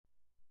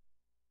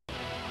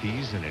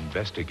He's an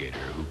investigator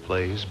who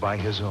plays by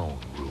his own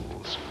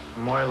rules. The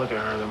more I look at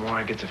her, the more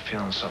I get the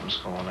feeling something's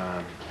going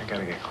on. I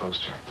gotta get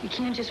closer. You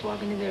can't just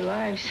walk into their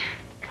lives.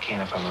 I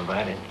can't if I'm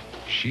invited.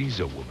 She's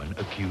a woman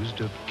accused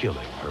of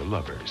killing her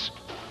lovers.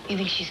 You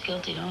think she's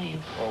guilty, don't you?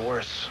 Or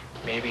worse,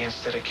 maybe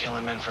instead of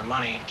killing men for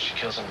money, she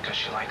kills them because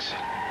she likes it.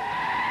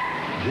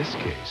 This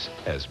case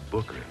has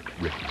Booker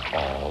written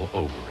all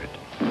over it.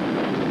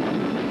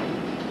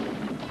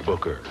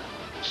 Booker,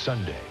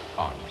 Sunday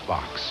on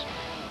Fox.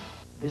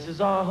 This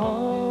is our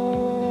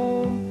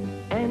home,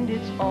 and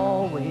it's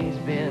always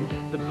been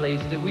the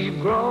place that we've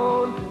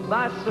grown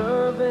by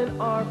serving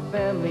our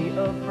family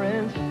of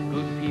friends.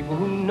 Good people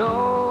who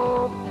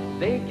know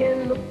they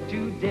can look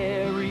to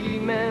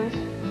Dairymens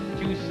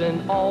to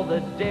send all the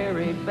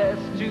dairy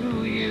best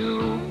to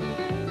you.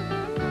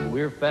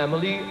 We're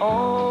family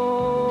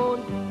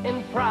owned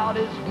and proud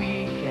as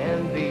we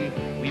can be.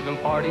 We've been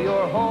part of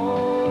your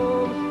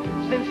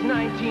homes since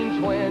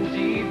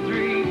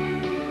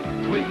 1923.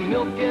 With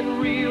milk and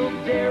real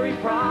dairy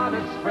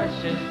products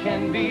fresh as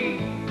can be.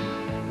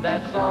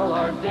 That's all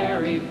our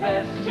dairy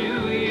best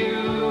to you.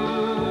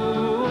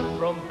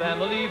 From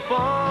family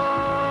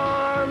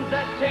farms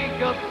that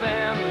take a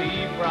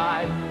family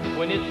pride.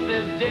 When it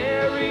says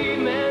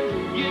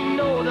Dairymens, you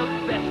know the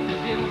best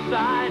is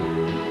inside.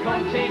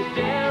 Come taste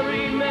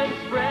Dairymens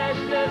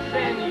freshness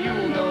and you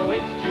know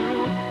it's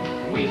true.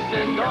 We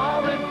send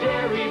all the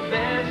dairy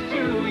best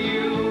to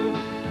you.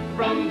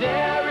 From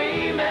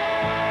Dairymens.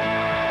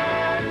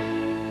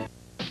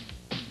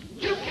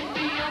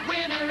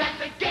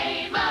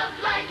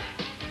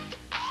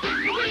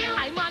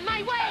 I'm on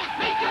my way.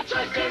 Make your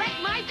choice.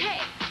 Collect my pay.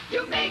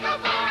 You make a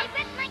mark.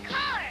 That's my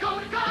car. Go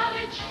to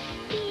college.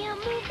 Be a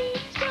movie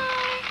star.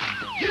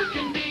 You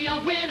can be a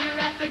winner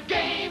at the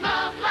game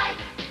of life.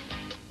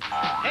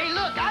 Hey,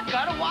 look, I've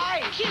got a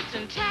wife. Kids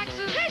and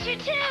taxes. Treasure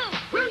too.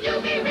 Will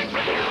you be rich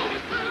when you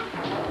is through?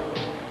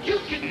 You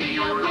can be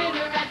a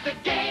winner at the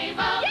game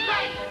of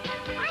life.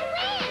 I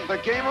win. The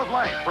Game of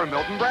Life from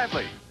Milton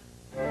Bradley.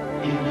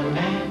 In the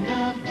land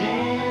of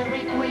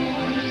Dairy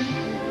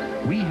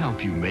Queen. We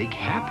help you make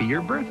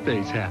happier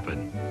birthdays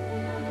happen.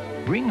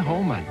 Bring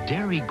home a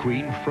Dairy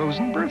Queen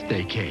frozen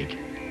birthday cake.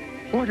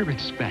 Order it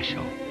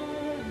special.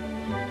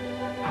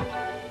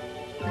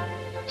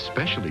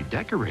 Specially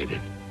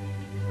decorated.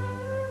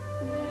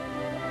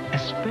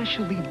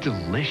 Especially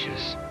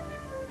delicious.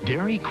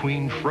 Dairy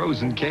Queen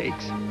frozen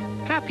cakes.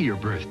 Happier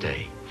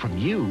birthday from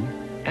you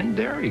and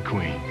Dairy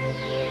Queen.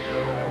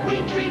 We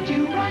treat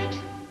you right.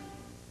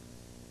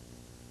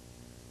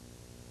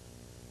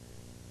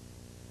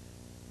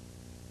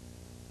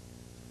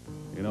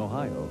 In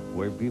Ohio,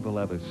 where people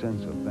have a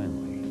sense of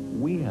family,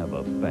 we have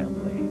a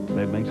family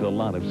that makes a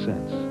lot of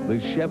sense. The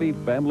Chevy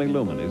Family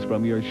Lumina is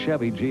from your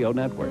Chevy Geo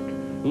network.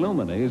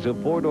 Lumina is a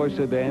four-door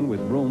sedan with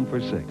room for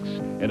six.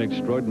 An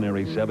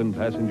extraordinary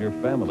seven-passenger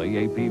family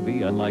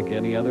APV unlike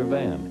any other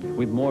van.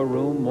 With more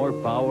room, more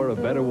power, a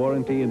better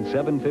warranty, and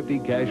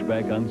 $750 cash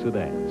back on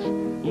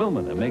sedans.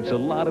 Lumina makes a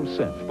lot of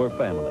sense for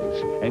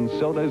families, and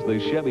so does the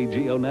Chevy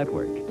Geo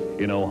network.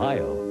 In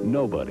Ohio,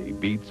 nobody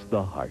beats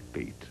the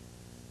heartbeat.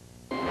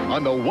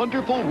 On the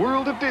wonderful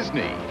world of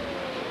Disney,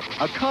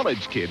 a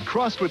college kid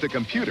crossed with a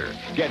computer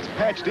gets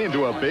patched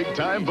into a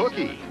big-time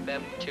bookie.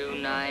 Feb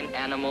 29,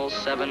 Animal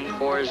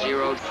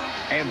 740.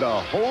 And the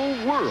whole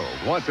world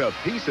wants a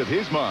piece of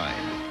his mind.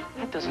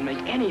 That doesn't make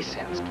any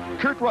sense.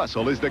 Kurt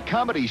Russell is the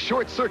comedy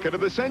short circuit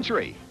of the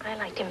century. I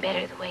liked him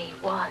better the way he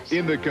was.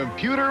 In the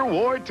computer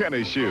wore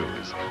tennis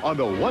shoes on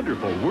the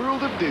wonderful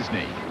world of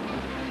Disney.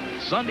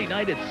 Sunday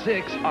night at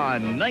 6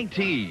 on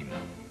 19.